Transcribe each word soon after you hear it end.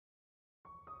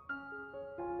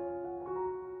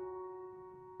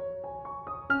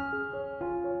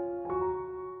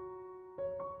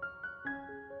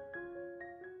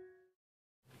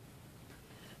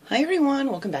Hi everyone,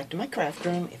 welcome back to my craft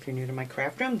room. If you're new to my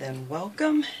craft room, then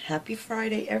welcome. Happy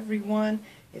Friday everyone.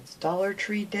 It's Dollar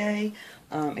Tree Day.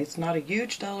 It's not a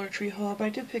huge Dollar Tree haul, but I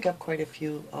did pick up quite a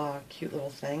few cute little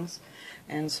things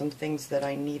and some things that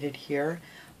I needed here.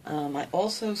 I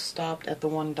also stopped at the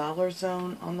 $1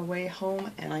 zone on the way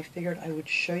home, and I figured I would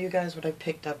show you guys what I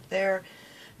picked up there.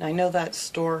 Now I know that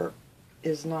store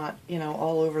is not,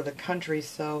 all over the country,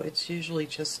 so it's usually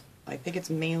just, I think it's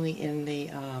mainly in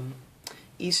the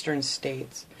eastern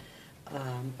states,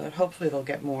 but hopefully they'll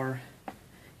get more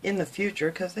in the future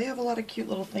because they have a lot of cute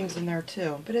little things in there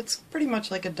too. But it's pretty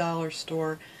much like a dollar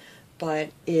store,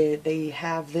 but they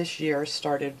have this year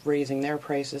started raising their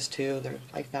prices too.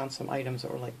 I found some items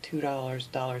that were like $2,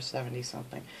 $1.70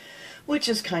 something, which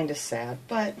is kind of sad,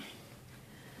 but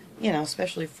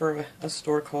especially for a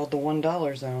store called the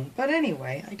 $1 zone. But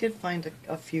anyway, I did find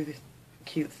a few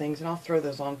cute things, and I'll throw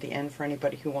those on at the end for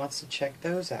anybody who wants to check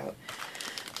those out.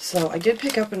 So I did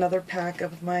pick up another pack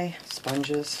of my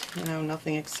sponges.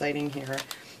 Nothing exciting here.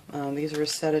 These are a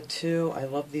set of 2. I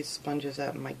love these sponges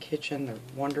out in my kitchen. They're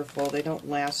wonderful. They don't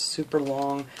last super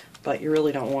long, but you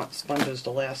really don't want sponges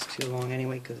to last too long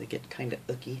anyway because they get kind of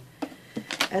icky.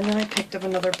 And then I picked up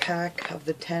another pack of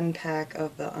the 10-pack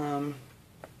of the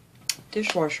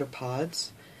dishwasher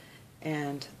pods.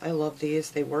 And I love these.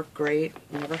 They work great.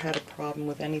 Never had a problem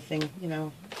with anything,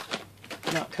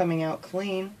 not coming out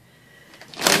clean.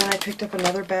 And then I picked up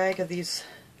another bag of these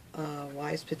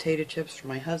Wise potato chips for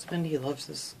my husband. He loves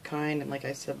this kind, and like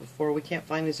I said before, we can't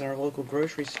find these in our local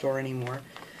grocery store anymore.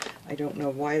 I don't know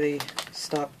why they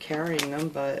stopped carrying them,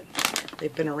 but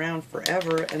they've been around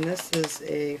forever, and this is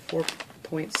a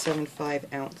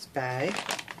 4.75 ounce bag.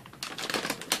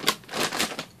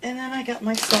 And then I got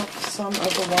myself some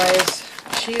of the Wise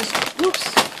cheese,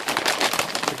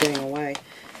 they're getting away,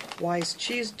 Wise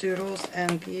cheese doodles,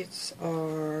 and these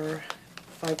are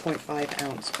 5.5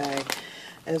 ounce bag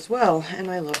as well, and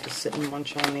I love to sit and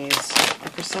munch on these. And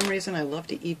for some reason I love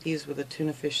to eat these with a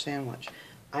tuna fish sandwich.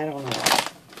 I don't know why.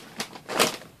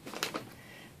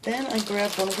 Then I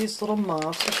grabbed one of these little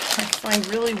mops, which I find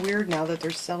really weird now that they're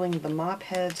selling the mop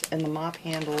heads and the mop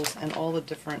handles and all the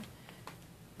different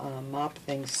mop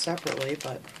things separately,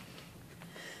 but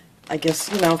I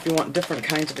guess, if you want different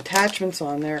kinds of attachments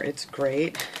on there, it's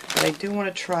great. But I do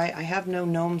want to try, I have no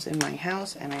gnomes in my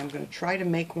house, and I'm going to try to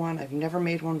make one. I've never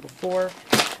made one before,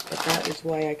 but that is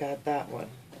why I got that one.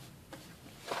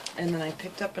 And then I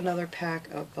picked up another pack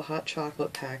of the hot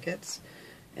chocolate packets,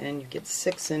 and you get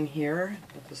 6 in here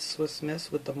with the Swiss Miss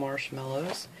with the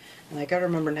marshmallows. And I got to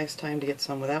remember next time to get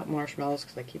some without marshmallows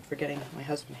because I keep forgetting my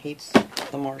husband hates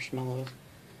the marshmallows.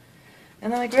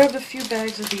 And then I grabbed a few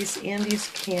bags of these Andes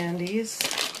candies.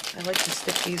 I like to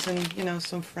stick these in,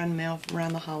 some friend mail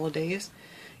around the holidays.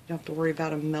 You don't have to worry about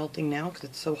them melting now because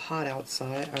it's so hot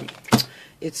outside.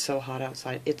 It's so hot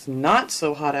outside. It's not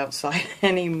so hot outside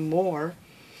anymore.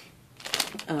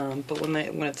 But when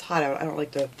it's hot out, I don't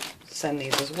like to send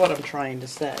these, is what I'm trying to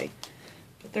say.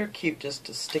 But they're cute just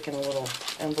to stick in a little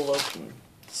envelope and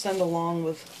send along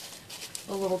with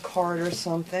a little card or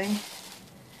something.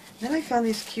 Then I found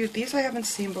these cute, these I haven't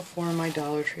seen before in my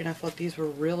Dollar Tree, and I thought these were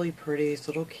really pretty, these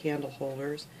little candle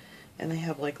holders. And they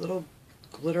have like little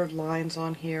glittered lines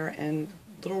on here and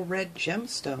little red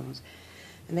gemstones.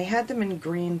 And they had them in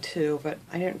green too, but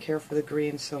I didn't care for the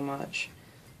green so much.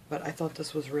 But I thought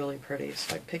this was really pretty,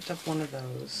 so I picked up one of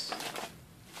those.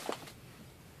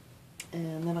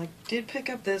 And then I did pick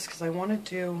up this because I want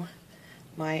to do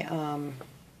my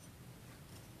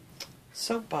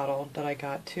soap bottle that I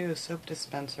got too, a soap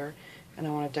dispenser, and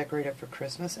I want to decorate it for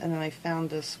Christmas. And then I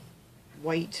found this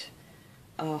white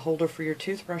holder for your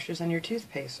toothbrushes and your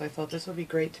toothpaste, so I thought this would be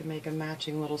great to make a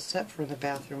matching little set for the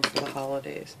bathroom for the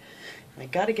holidays. And I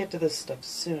got to get to this stuff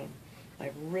soon.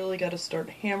 I've really got to start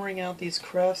hammering out these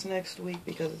crafts next week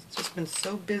because it's just been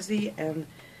so busy and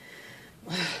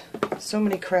so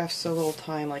many crafts, so little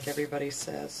time, like everybody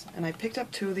says. And I picked up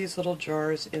 2 of these little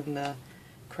jars in the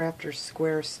Crafter's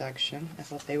Square section. I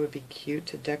thought they would be cute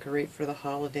to decorate for the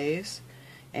holidays.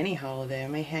 Any holiday. I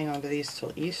may hang on to these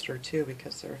till Easter too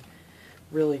because they're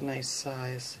really nice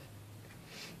size.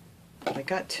 But I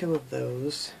got 2 of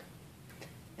those.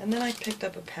 And then I picked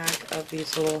up a pack of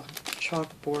these little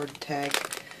chalkboard tag.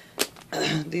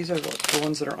 These are the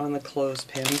ones that are on the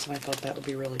clothespins, and I thought that would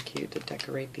be really cute to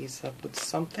decorate these up with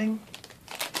something.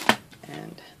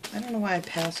 And I don't know why I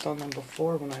passed on them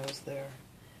before when I was there.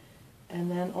 And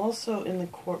then also in the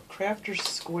Crafter's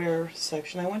Square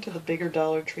section, I went to the bigger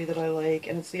Dollar Tree that I like,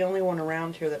 and it's the only one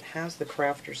around here that has the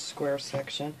Crafter's Square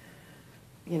section.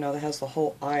 That has the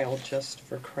whole aisle just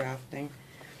for crafting.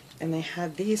 And they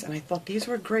had these, and I thought these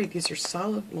were great. These are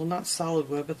solid, well, not solid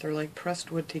wood, but they're like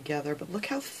pressed wood together. But look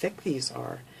how thick these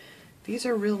are. These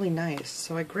are really nice.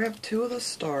 So I grabbed 2 of the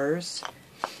stars,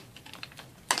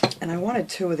 and I wanted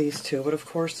 2 of these too, but of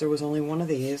course there was only 1 of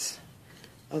these,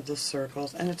 of the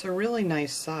circles, and it's a really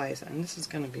nice size, and this is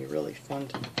going to be really fun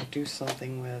to do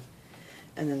something with.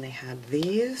 And then they had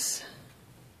these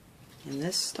in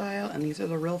this style, and these are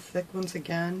the real thick ones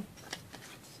again.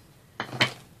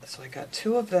 So I got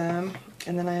 2 of them,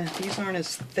 and then these aren't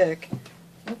as thick.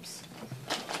 Oops,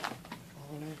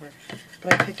 falling over.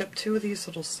 But I picked up 2 of these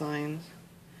little signs.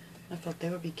 I thought they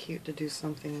would be cute to do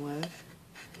something with.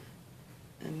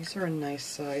 And these are a nice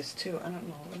size too. I don't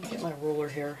know, let me get my ruler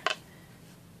here.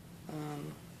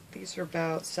 These are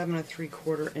about 7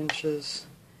 3/4 inches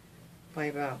by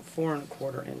about 4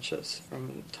 1/4 inches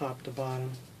from top to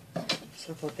bottom.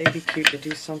 So I thought they'd be cute to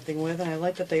do something with, and I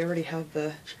like that they already have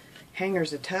the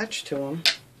hangers attached to them,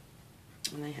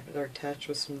 and they're attached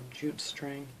with some jute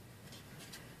string.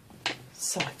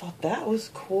 So I thought that was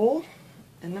cool.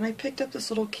 And then I picked up this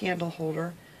little candle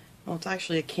holder. Well, it's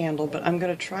actually a candle, but I'm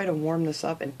going to try to warm this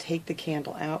up and take the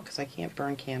candle out because I can't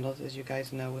burn candles, as you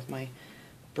guys know, with my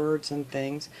birds and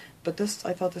things. But this,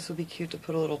 I thought this would be cute to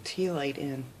put a little tea light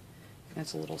in. And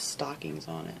it's little stockings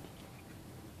on it.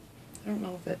 I don't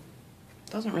know if it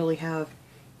doesn't really have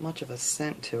much of a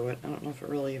scent to it. I don't know if it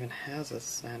really even has a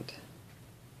scent.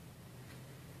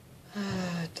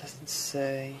 It doesn't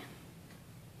say.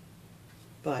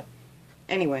 But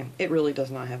anyway, it really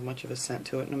does not have much of a scent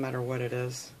to it, no matter what it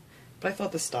is. But I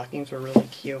thought the stockings were really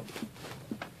cute.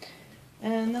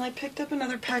 And then I picked up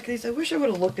another pack of these. I wish I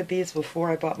would have looked at these before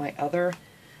I bought my other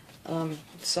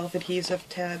self-adhesive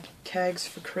tags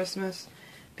for Christmas,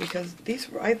 because these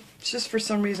were, I just for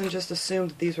some reason just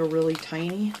assumed that these were really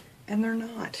tiny, and they're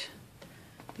not.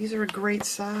 These are a great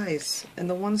size, and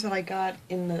the ones that I got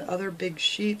in the other big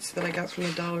sheets that I got from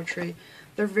the Dollar Tree,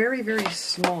 they're very, very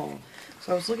small.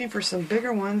 So I was looking for some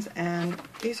bigger ones, and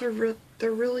these are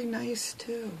they're really nice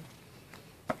too.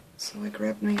 So I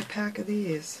grabbed me a pack of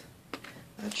these.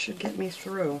 That should get me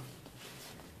through.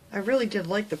 I really did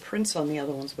like the prints on the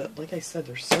other ones, but like I said,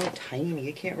 they're so tiny,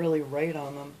 you can't really write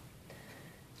on them.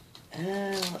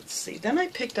 And let's see. Then I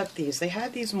picked up these. They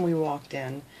had these when we walked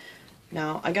in.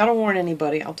 Now, I gotta warn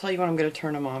anybody, I'll tell you when I'm going to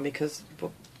turn them on, because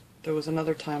there was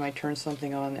another time I turned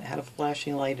something on that had a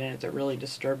flashing light in it that really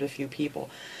disturbed a few people.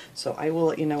 So I will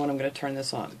let you know when I'm going to turn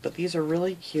this on. But these are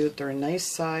really cute. They're a nice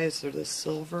size. They're the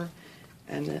silver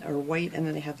or white, and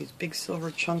then they have these big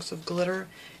silver chunks of glitter.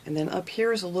 And then up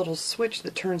here is a little switch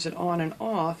that turns it on and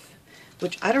off,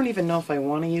 which I don't even know if I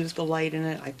want to use the light in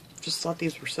it. I just thought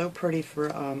these were so pretty for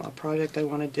a project I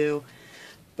want to do.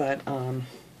 But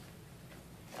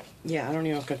yeah, I don't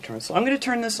even know if I'm going to turn it. So I'm going to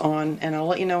turn this on, and I'll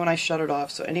let you know when I shut it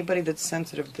off. So anybody that's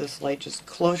sensitive to this light, just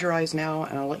close your eyes now,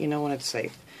 and I'll let you know when it's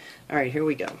safe. Alright, here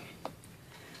we go.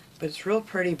 But it's real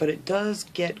pretty, but it does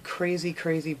get crazy,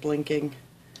 crazy blinking.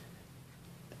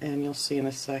 And you'll see in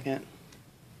a second.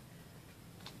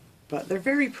 But they're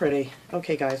very pretty.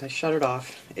 Okay guys, I shut it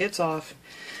off. It's off.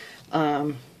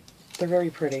 They're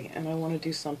very pretty, and I want to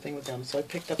do something with them. So I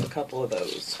picked up a couple of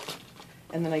those.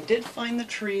 And then I did find the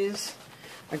trees.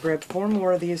 I grabbed 4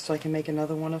 more of these so I can make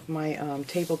another one of my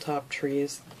tabletop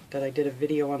trees that I did a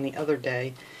video on the other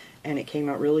day, and it came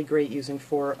out really great using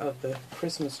 4 of the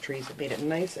Christmas trees. It made it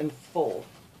nice and full.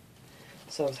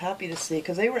 So I was happy to see,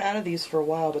 because they were out of these for a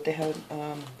while, but they had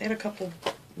a couple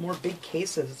more big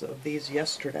cases of these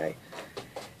yesterday.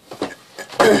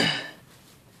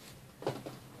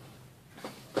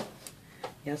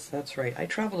 Yes, that's right. I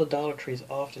travel to Dollar Trees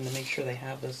often to make sure they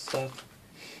have this stuff.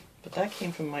 But that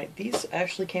came from these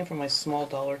actually came from my small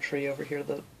Dollar Tree over here,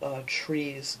 the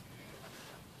trees.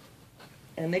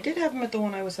 And they did have them at the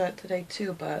one I was at today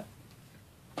too, but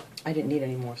I didn't need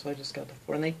any more, so I just got the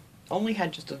 4. And they only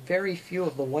had just a very few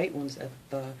of the white ones at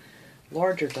the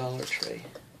larger Dollar Tree.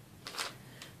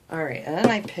 Alright, and then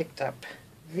I picked up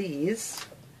these.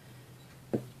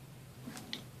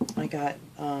 I got,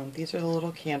 these are the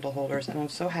little candle holders, and I'm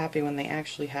so happy when they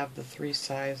actually have the 3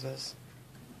 sizes.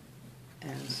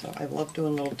 And so I love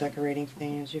doing little decorating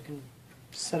things. You can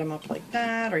set them up like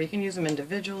that, or you can use them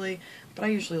individually, but I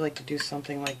usually like to do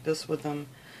something like this with them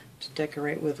to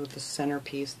decorate with the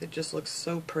centerpiece. It just looks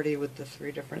so pretty with the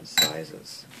 3 different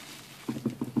sizes.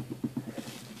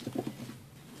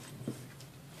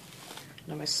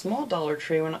 Now my small Dollar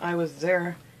Tree, when I was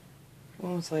there,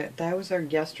 when was I was there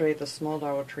yesterday at the small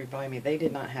Dollar Tree by me. They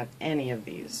did not have any of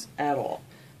these at all,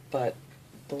 but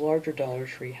the larger Dollar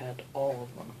Tree had all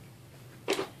of them.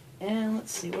 And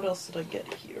let's see, what else did I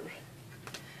get here?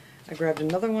 I grabbed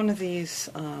another one of these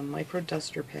micro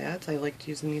duster pads. I liked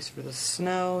using these for the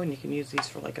snow, and you can use these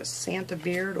for like a Santa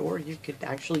beard, or you could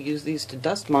actually use these to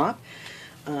dust mop.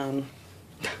 But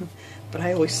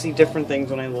I always see different things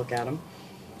when I look at them.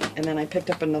 And then I picked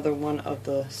up another one of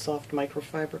the soft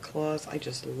microfiber cloths. I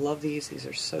just love these. These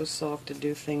are so soft to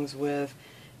do things with.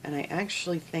 And I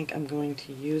actually think I'm going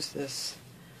to use this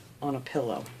on a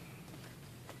pillow,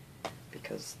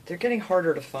 because they're getting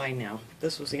harder to find now.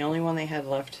 This was the only one they had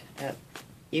left at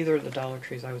either of the Dollar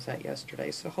Trees I was at yesterday.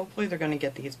 So hopefully they're going to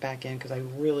get these back in, because I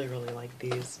really, really like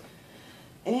these.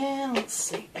 And let's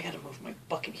see. I got to move my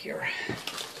bucket here.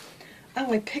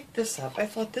 Oh, I picked this up. I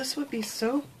thought this would be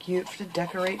so cute to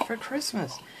decorate for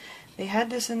Christmas. They had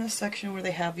this in the section where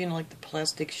they have, you know, like the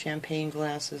plastic champagne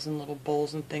glasses and little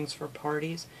bowls and things for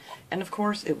parties. And of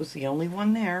course, it was the only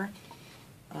one there.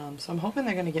 So I'm hoping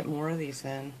they're going to get more of these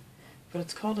in. But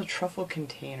it's called a truffle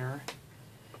container.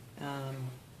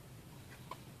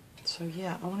 So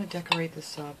yeah, I want to decorate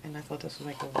this up, and I thought this would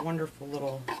make a wonderful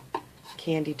little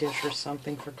candy dish or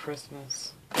something for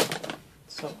Christmas.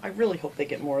 So I really hope they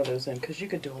get more of those in, because you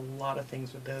could do a lot of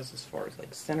things with those as far as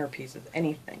like centerpieces,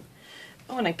 anything.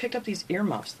 Oh, and I picked up these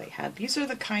earmuffs they had. These are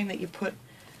the kind that you put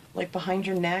like behind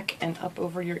your neck and up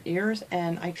over your ears,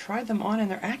 and I tried them on and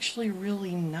they're actually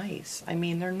really nice. I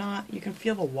mean, they're not, you can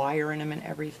feel the wire in them and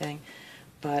everything,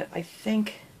 but I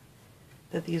think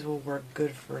that these will work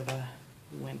good for the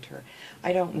winter.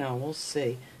 I don't know, we'll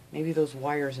see. Maybe those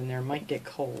wires in there might get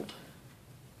cold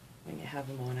when you have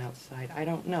them on outside. I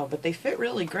don't know, but they fit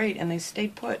really great and they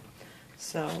stayed put.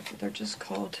 So they're just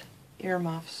called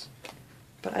earmuffs.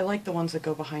 But I like the ones that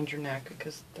go behind your neck,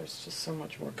 because they're just so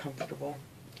much more comfortable.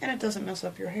 And it doesn't mess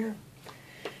up your hair.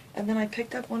 And then I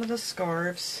picked up one of the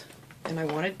scarves, and I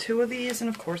wanted two of these, and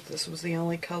of course this was the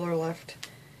only color left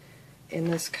in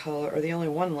this color, or the only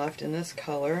one left in this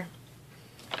color.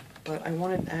 But I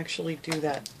wanted to actually do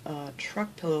that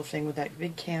truck pillow thing with that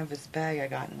big canvas bag I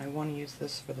got, and I want to use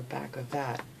this for the back of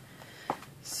that.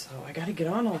 So I got to get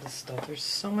on all this stuff. There's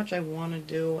so much I want to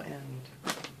do, and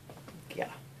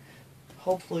yeah,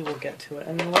 hopefully we'll get to it.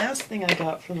 And the last thing I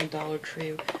got from the Dollar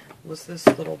Tree was this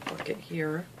little bucket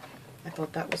here. I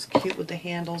thought that was cute with the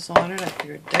handles on it. I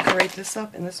figured decorate this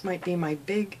up, and this might be my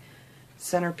big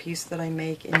centerpiece that I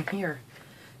make in here.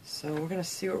 So we're going to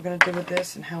see what we're going to do with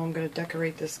this and how I'm going to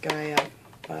decorate this guy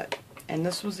up. And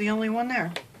this was the only one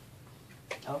there.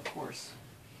 Of course.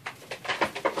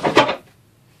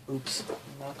 Oops.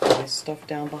 Knocked my stuff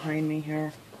down behind me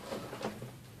here.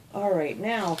 Alright,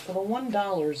 now for the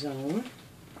 $1 zone,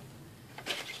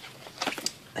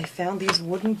 I found these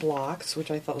wooden blocks, which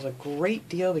I thought was a great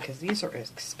deal because these are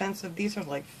expensive. These are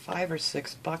like $5 or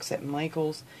 $6 at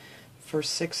Michael's for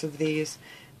 6 of these.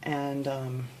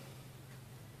 And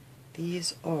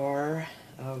these are,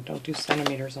 oh, don't do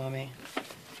centimeters on me.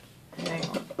 Hang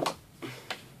on.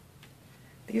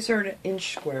 These are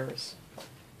inch squares.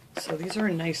 So these are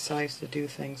a nice size to do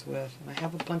things with. And I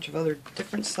have a bunch of other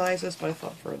different sizes, but I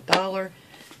thought for $1,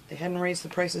 they hadn't raised the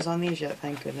prices on these yet,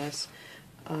 thank goodness.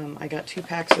 I got 2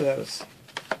 packs of those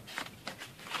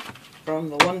from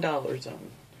the $1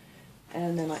 zone.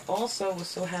 And then I also was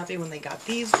so happy when they got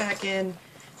these back in,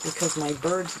 because my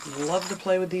birds love to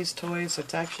play with these toys. So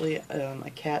it's actually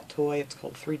a cat toy. It's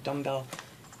called 3 dumbbell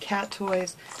cat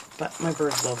toys, but my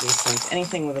birds love these things,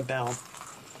 anything with a bell.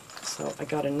 So I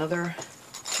got another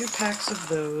 2 packs of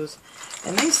those,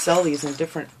 and they sell these in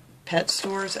different pet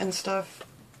stores and stuff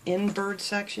in bird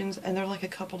sections, and they're like a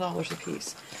couple dollars a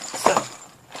piece. So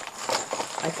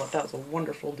I thought that was a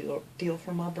wonderful deal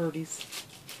for my birdies.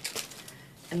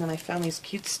 And then I found these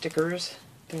cute stickers.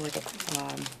 They're like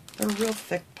they're a real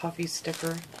thick, puffy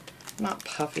sticker. Not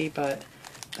puffy, but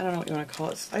I don't know what you want to call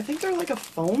it. I think they're like a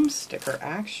foam sticker,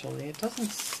 actually. It doesn't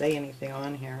say anything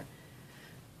on here,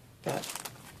 but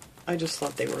I just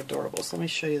thought they were adorable. So let me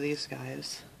show you these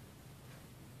guys.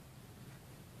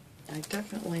 I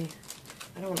don't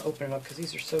want to open it up because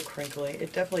these are so crinkly.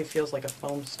 It definitely feels like a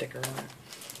foam sticker in it.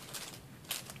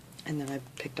 And then I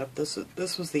picked up this.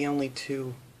 This was the only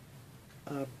 2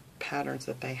 patterns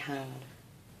that they had.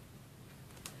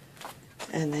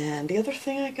 And then the other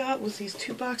thing I got was these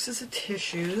 2 boxes of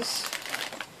tissues.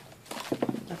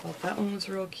 I thought that one was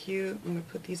real cute. I'm going to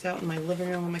put these out in my living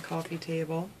room on my coffee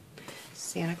table.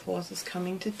 Santa Claus is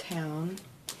coming to town.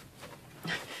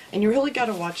 And you really got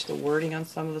to watch the wording on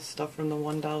some of the stuff from the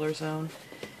 $1 zone,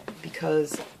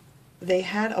 because they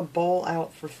had a bowl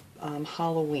out for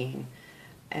Halloween,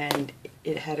 and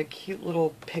it had a cute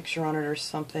little picture on it or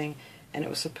something, and it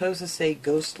was supposed to say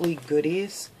ghostly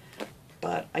goodies,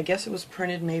 but I guess it was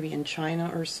printed maybe in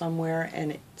China or somewhere,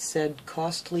 and it said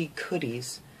costly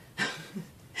goodies.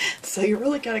 So you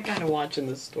really got to kind of watch in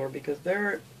this store because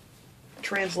their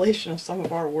translation of some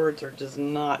of our words are just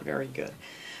not very good.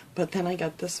 But then I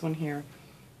got this one here,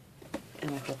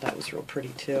 and I thought that was real pretty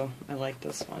too. I like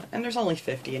this one. And there's only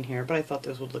 50 in here, but I thought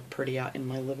those would look pretty out in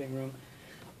my living room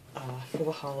for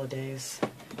the holidays.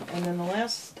 And then the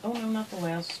last, oh no, not the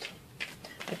last.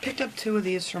 I picked up 2 of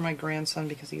these for my grandson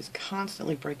because he's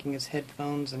constantly breaking his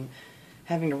headphones and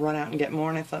having to run out and get more.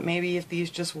 And I thought maybe if these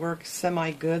just work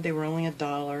semi-good, they were only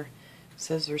 $1. It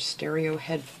says they're stereo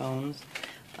headphones.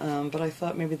 But I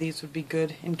thought maybe these would be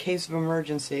good in case of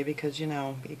emergency because, you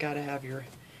know, you got to have your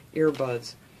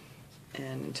earbuds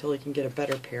and until you can get a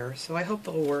better pair. So I hope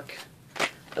they'll work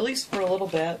at least for a little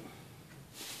bit.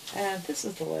 And this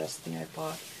is the last thing I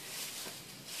bought.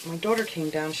 My daughter came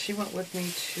down. She went with me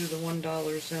to the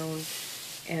 $1 zone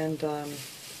and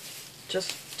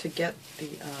just to get the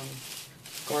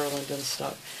garland and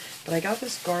stuff. But I got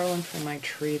this garland for my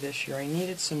tree this year. I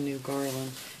needed some new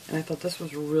garland, and I thought this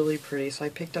was really pretty, so I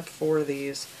picked up 4 of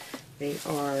these. They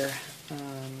are,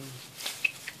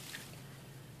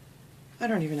 I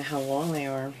don't even know how long they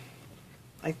are.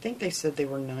 I think they said they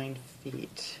were 9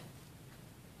 feet.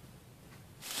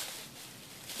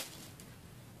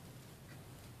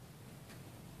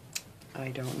 I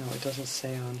don't know. It doesn't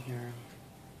say on here.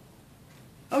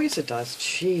 Oh, yes, it does.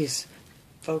 Jeez.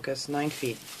 Focus. 9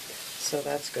 feet. So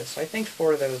that's good. So I think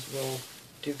 4 of those will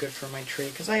do good for my tree.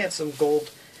 Because I had some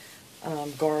gold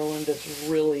garland that's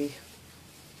really,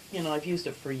 you know, I've used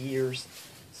it for years.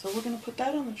 So we're going to put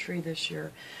that on the tree this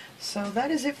year. So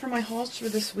that is it for my hauls for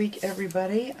this week,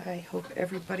 everybody. I hope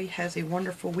everybody has a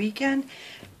wonderful weekend.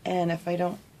 And if I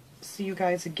don't see you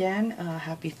guys again,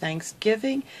 happy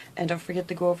Thanksgiving, and don't forget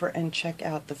to go over and check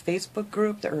out the Facebook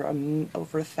group. There are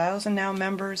over 1,000 now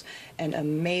members and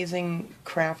amazing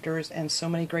crafters and so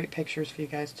many great pictures for you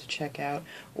guys to check out,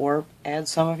 or add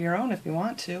some of your own if you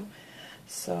want to.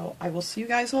 So I will see you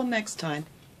guys all next time.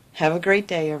 Have a great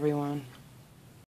day, everyone.